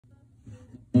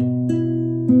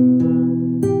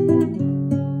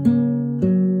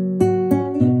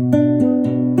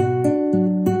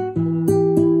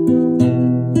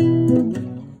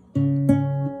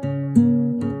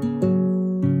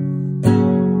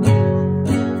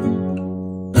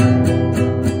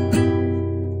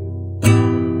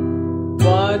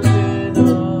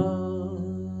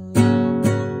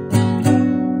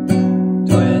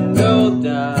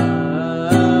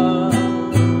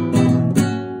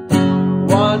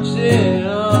watch it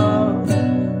all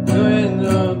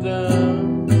dwindle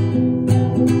down.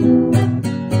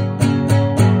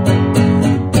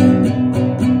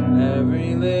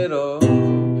 Every little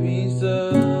piece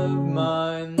of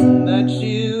mind that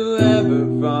you ever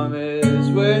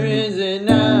promised, where is it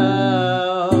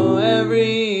now?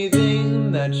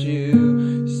 Everything that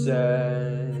you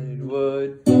said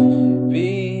would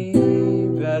be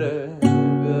better,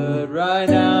 but right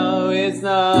now it's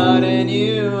not, and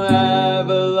you have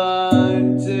a lot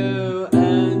to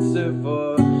answer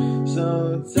for.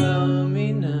 So tell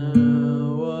me now,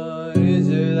 what is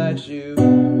it that you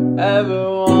ever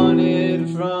wanted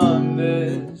from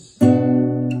this?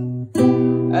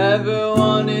 Ever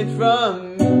wanted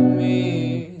from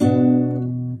me?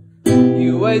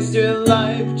 You waste your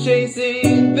life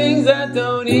chasing things that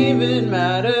don't even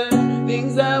matter,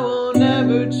 things that will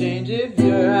never change if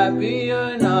you're happy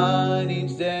or not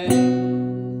each day.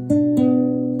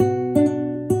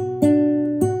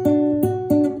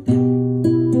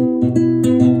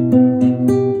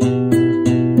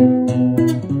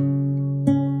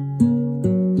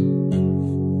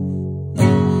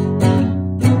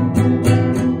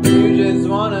 You just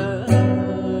wanna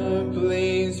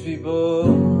please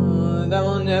people that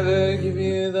will never give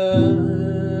you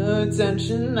the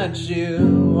attention that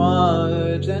you want,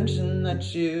 attention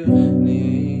that you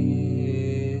need.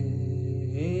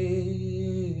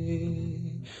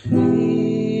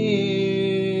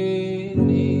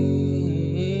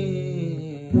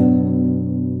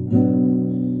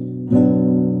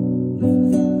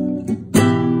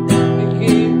 You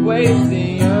keep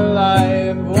wasting your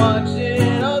life watching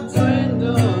it all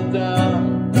dwindle down.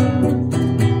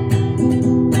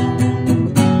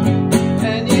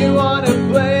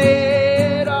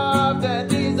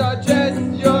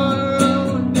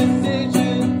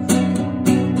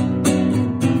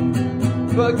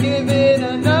 But give it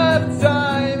enough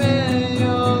time and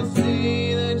you'll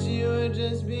see that you were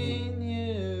just being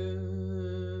you.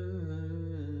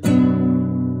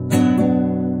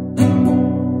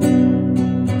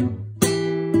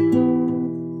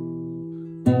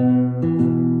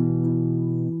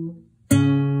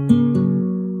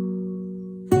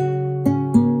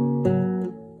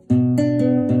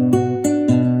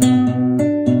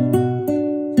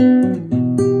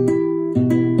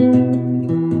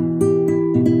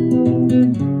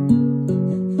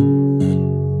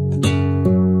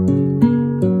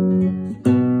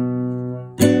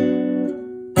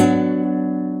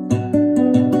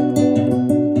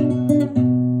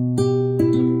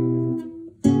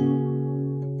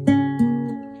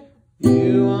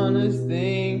 You wanna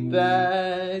think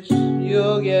that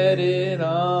you'll get it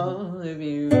all if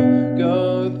you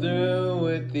go through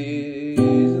with these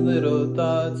little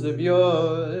thoughts of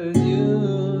yours.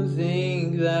 You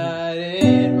think that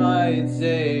it might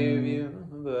save you,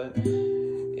 but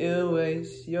it'll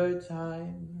waste your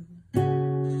time.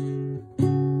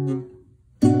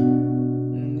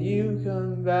 And you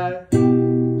come back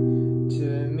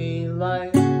to me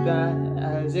like that,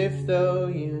 as if though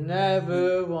you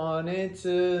never wanted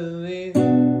to leave.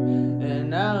 And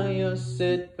now you'll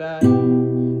sit back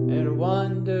and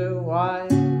wonder why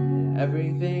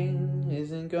everything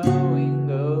isn't going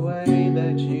the way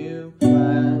that you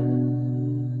planned.